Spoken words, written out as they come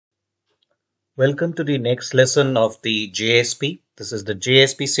Welcome to the next lesson of the JSP. This is the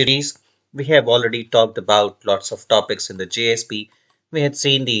JSP series. We have already talked about lots of topics in the JSP. We had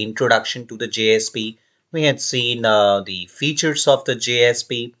seen the introduction to the JSP. We had seen the features of the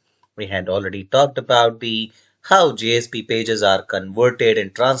JSP. We had already talked about the how JSP pages are converted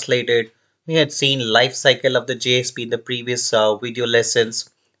and translated. We had seen life cycle of the JSP in the previous video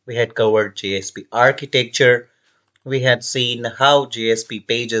lessons. We had covered JSP architecture. We had seen how JSP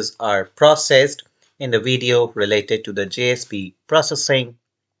pages are processed in the video related to the JSP processing.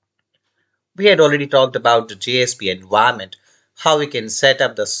 We had already talked about the JSP environment, how we can set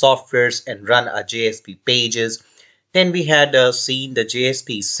up the softwares and run our JSP pages. Then we had seen the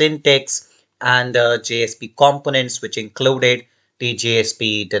JSP syntax and JSP components, which included the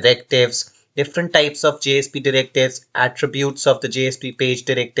JSP directives, different types of JSP directives, attributes of the JSP page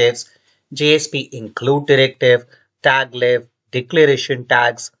directives, JSP include directive, tag live, declaration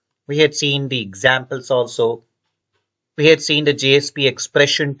tags. We had seen the examples also. We had seen the JSP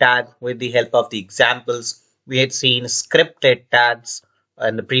expression tag with the help of the examples. We had seen scriptlet tags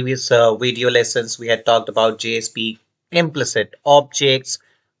in the previous video lessons. We had talked about JSP implicit objects.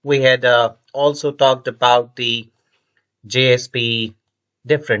 We had also talked about the JSP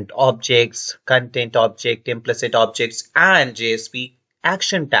different objects, content object, implicit objects, and JSP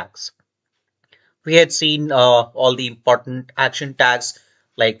action tags. We had seen all the important action tags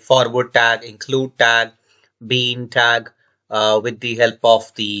like forward tag, include tag, bean tag with the help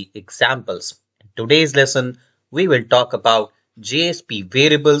of the examples. In today's lesson, we will talk about JSP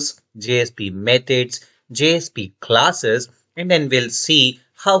variables, JSP methods, JSP classes, and then we'll see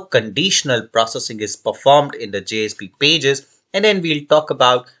how conditional processing is performed in the JSP pages, and then we'll talk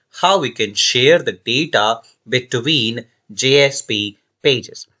about how we can share the data between JSP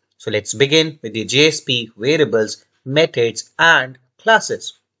pages. So let's begin with the JSP variables, methods, and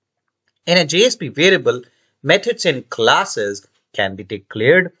classes. In a JSP variable, methods and classes can be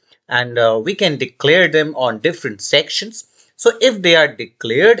declared, and we can declare them on different sections. So if they are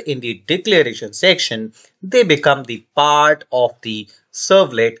declared in the declaration section, they become the part of the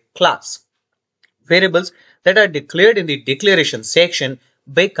Servlet class. Variables that are declared in the declaration section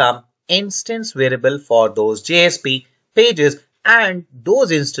become instance variable for those JSP pages, and those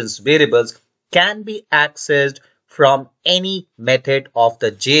instance variables can be accessed from any method of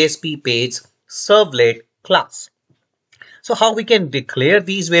the JSP page Servlet class. So how we can declare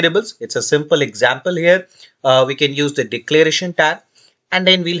these variables? It's a simple example here. We can use the declaration tag, and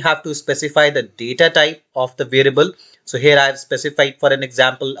then we'll have to specify the data type of the variable. So here I've specified for an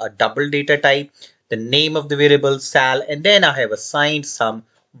example a double data type, the name of the variable sal, and then I have assigned some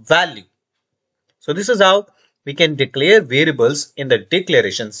value. So this is how we can declare variables in the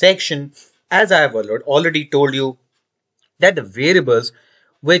declaration section. As I have already told you that the variables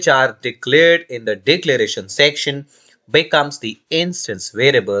which are declared in the declaration section becomes the instance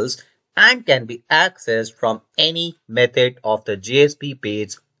variables and can be accessed from any method of the JSP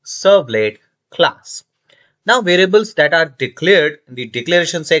page Servlet class. Now variables that are declared in the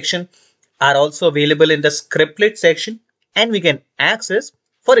declaration section are also available in the Scriptlet section, and we can access,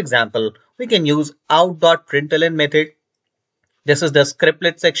 for example, we can use out.println method. This is the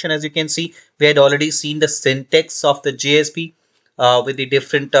Scriptlet section. As you can see, we had already seen the syntax of the JSP with the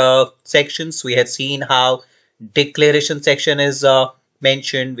different sections. We had seen how declaration section is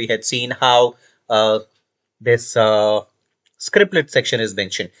mentioned. We had seen how this Scriptlet section is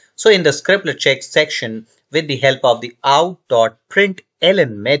mentioned. So in the Scriptlet section, with the help of the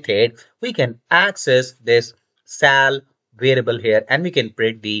out.println method, we can access this sal variable here, and we can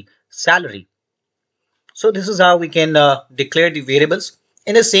print the salary. So this is how we can declare the variables.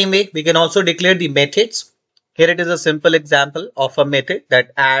 In the same way, we can also declare the methods. Here it is a simple example of a method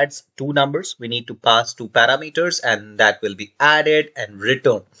that adds two numbers. We need to pass two parameters, and that will be added and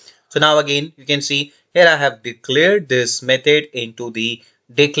returned. So now again, you can see here I have declared this method into the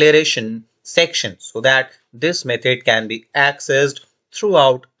declaration section so that this method can be accessed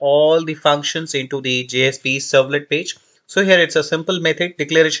throughout all the functions into the JSP Servlet page. So here it's a simple method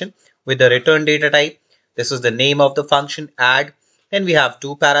declaration with the return data type. This is the name of the function add. Then we have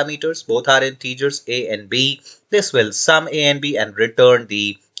two parameters, both are integers a and b. This will sum a and b and return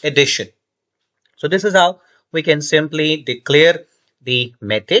the addition. So this is how we can simply declare the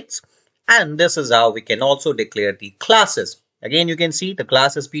methods, and this is how we can also declare the classes. Again, you can see the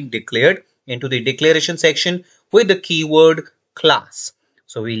class has been declared into the declaration section with the keyword class.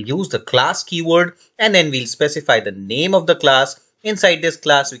 So we'll use the class keyword, and then we'll specify the name of the class. Inside this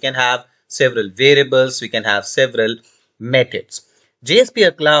class, we can have several variables, we can have several methods.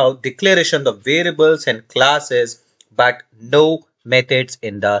 JSP allows declaration of variables and classes, but no methods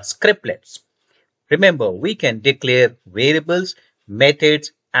in the scriptlets. Remember, we can declare variables,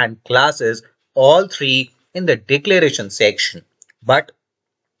 methods, and classes, all three in the declaration section. But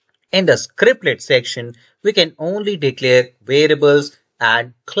in the scriptlet section, we can only declare variables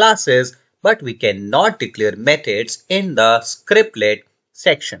and classes, but we cannot declare methods in the scriptlet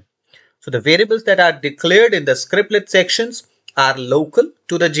section. So the variables that are declared in the scriptlet sections are local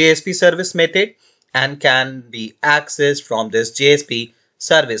to the JSP service method and can be accessed from this JSP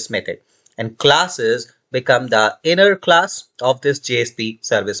service method. And classes become the inner class of this JSP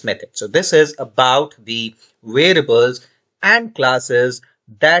service method. So this is about the variables and classes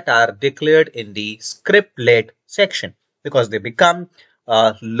that are declared in the scriptlet section because they become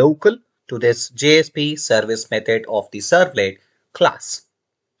local to this JSP service method of the servlet class.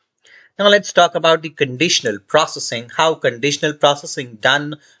 Now let's talk about the conditional processing. How conditional processing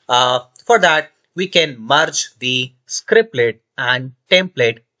done. For that, we can merge the scriptlet and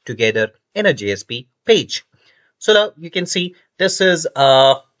template together in a JSP page. So now you can see this is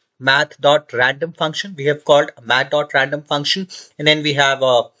a math.random function. We have called a math.random function, and then we have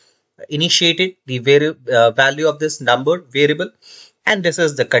initiated the value of this number variable. And this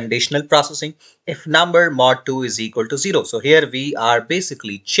is the conditional processing if number mod 2 is equal to 0. So here we are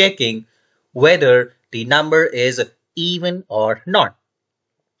basically checking whether the number is even or not.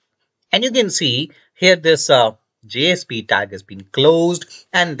 And you can see here this JSP tag has been closed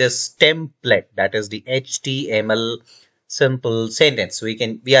and this template, that is the HTML simple sentence.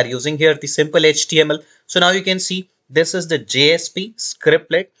 We are using here the simple HTML. So now you can see this is the JSP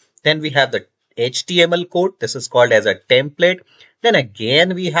scriptlet. Then we have the HTML code. This is called as a template. Then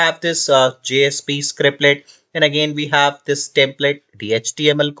again we have this JSP scriptlet. And again we have this template, the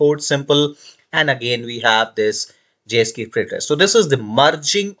HTML code simple. And again we have this JSP scriptlet. So this is the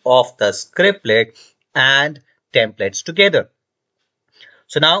merging of the scriptlet and templates together.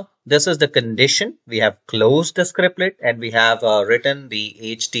 So now this is the condition. We have closed the scriptlet and we have written the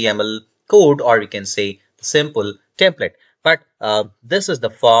HTML code, or we can say the simple template. But this is the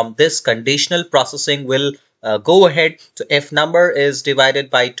form. This conditional processing will go ahead. So if number is divided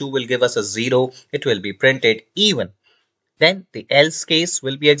by 2 will give us a 0. It will be printed even. Then the else case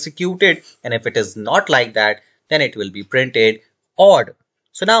will be executed. And if it is not like that, then it will be printed odd.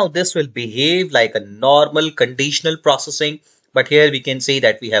 So now this will behave like a normal conditional processing. But here we can see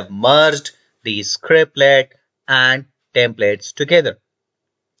that we have merged the scriptlet and templates together.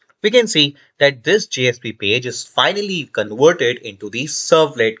 We can see that this JSP page is finally converted into the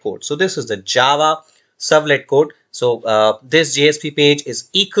servlet code. So this is the Java servlet code. So this JSP page is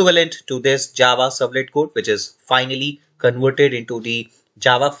equivalent to this Java servlet code, which is finally converted into the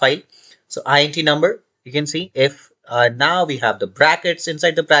Java file. So int number, you can see if now we have the brackets.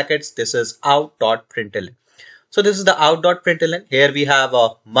 Inside the brackets, this is out.println. So this is the out.println. Here we have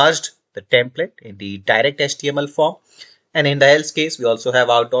merged the template in the direct HTML form. And in the else case, we also have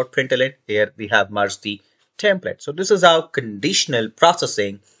out.println. Here we have merged the template. So this is how conditional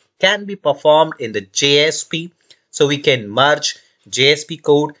processing can be performed in the JSP. So we can merge JSP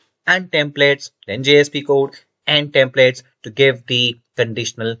code and templates, then JSP code and templates to give the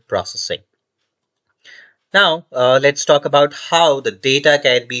conditional processing. Now, let's talk about how the data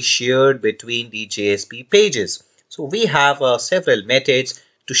can be shared between the JSP pages. So we have several methods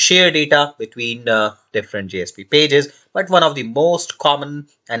to share data between different JSP pages, but one of the most common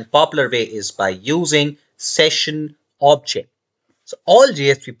and popular way is by using session object. So all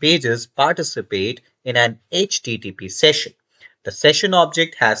JSP pages participate in an HTTP session. The session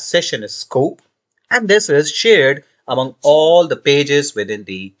object has session scope, and this is shared among all the pages within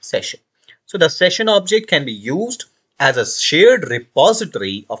the session. So the session object can be used as a shared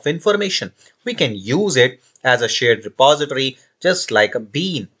repository of information. We can use it as a shared repository just like a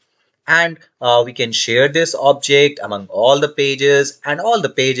bean. And we can share this object among all the pages, and all the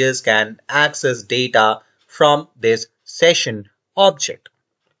pages can access data from this session object.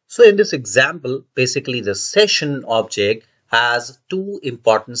 So in this example, basically the session object has two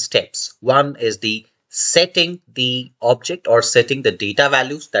important steps. One is the setting the object or setting the data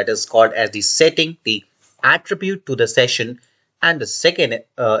values, that is called as the setting the attribute to the session. And the second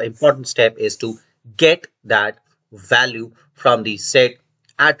important step is to get that value from the set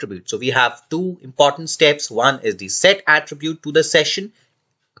attribute. So we have two important steps. One is the set attribute to the session,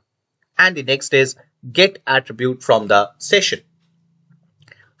 and the next is get attribute from the session.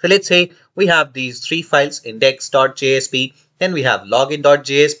 So let's say we have these three files, index.jsp, then we have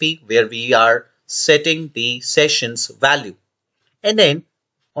login.jsp, where we are setting the session's value. And then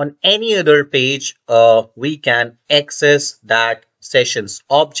on any other page, we can access that session's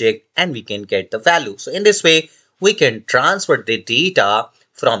object and we can get the value. So in this way, we can transfer the data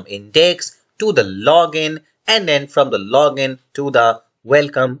from index to the login, and then from the login to the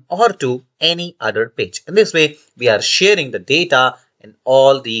welcome or to any other page. In this way, we are sharing the data in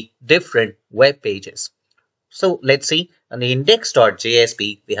all the different web pages. So let's see, on the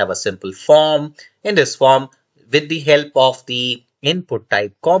index.jsp, we have a simple form. In this form, with the help of the input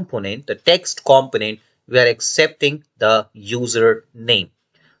type component, the text component, we are accepting the user name.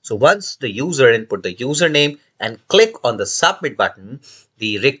 So once the user input the username and click on the submit button,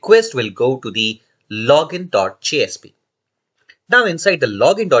 the request will go to the login.jsp. Now inside the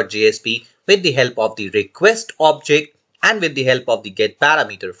login.jsp, with the help of the request object and with the help of the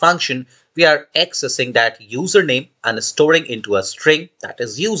getParameter function, we are accessing that username and storing into a string, that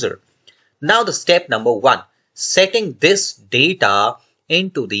is user. Now the step number 1, setting this data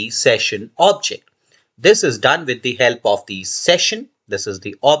into the session object. This is done with the help of the session, this is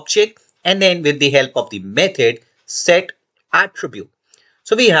the object, and then with the help of the method set attribute.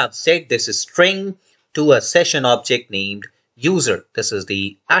 So we have set this string to a session object named user. This is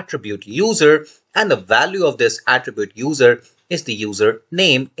the attribute user, and the value of this attribute user is the user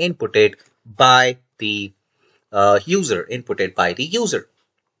name inputted by the user.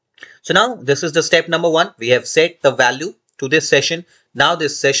 So now this is the step number 1. We have set the value to this session. Now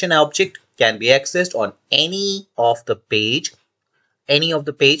this session object can be accessed on any of the page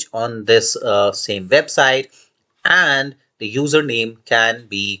on this same website, and the username can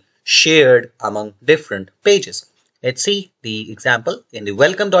be shared among different pages. Let's see the example in the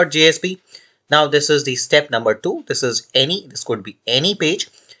welcome.jsp. Now this is the step number 2. This could be any page.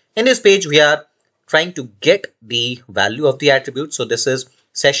 In this page, we are trying to get the value of the attribute. So this is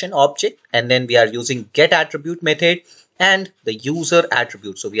session object, and then we are using get attribute method and the user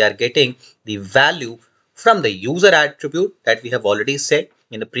attribute. So we are getting the value from the user attribute that we have already set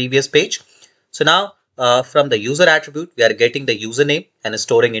in the previous page. So now from the user attribute, we are getting the username and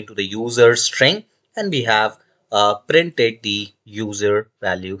storing into the user string, and we have printed the user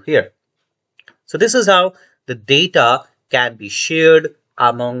value here. So this is how the data can be shared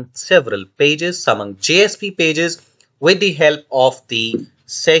among several pages, among JSP pages, with the help of the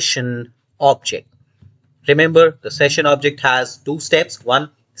session object. Remember, the session object has 2 steps. 1,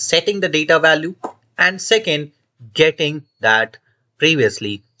 setting the data value, and second, getting that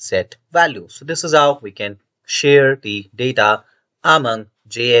previously set value. So this is how we can share the data among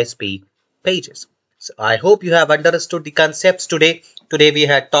JSP pages. So I hope you have understood the concepts today. Today we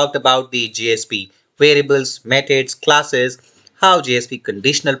had talked about the JSP variables, methods, classes, how JSP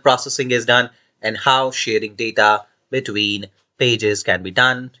conditional processing is done, and how sharing data between pages can be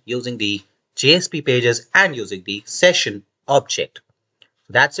done using the JSP pages and using the session object.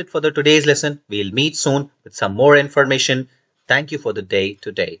 That's it for the today's lesson. We'll meet soon with some more information. Thank you for the day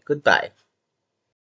today. Goodbye.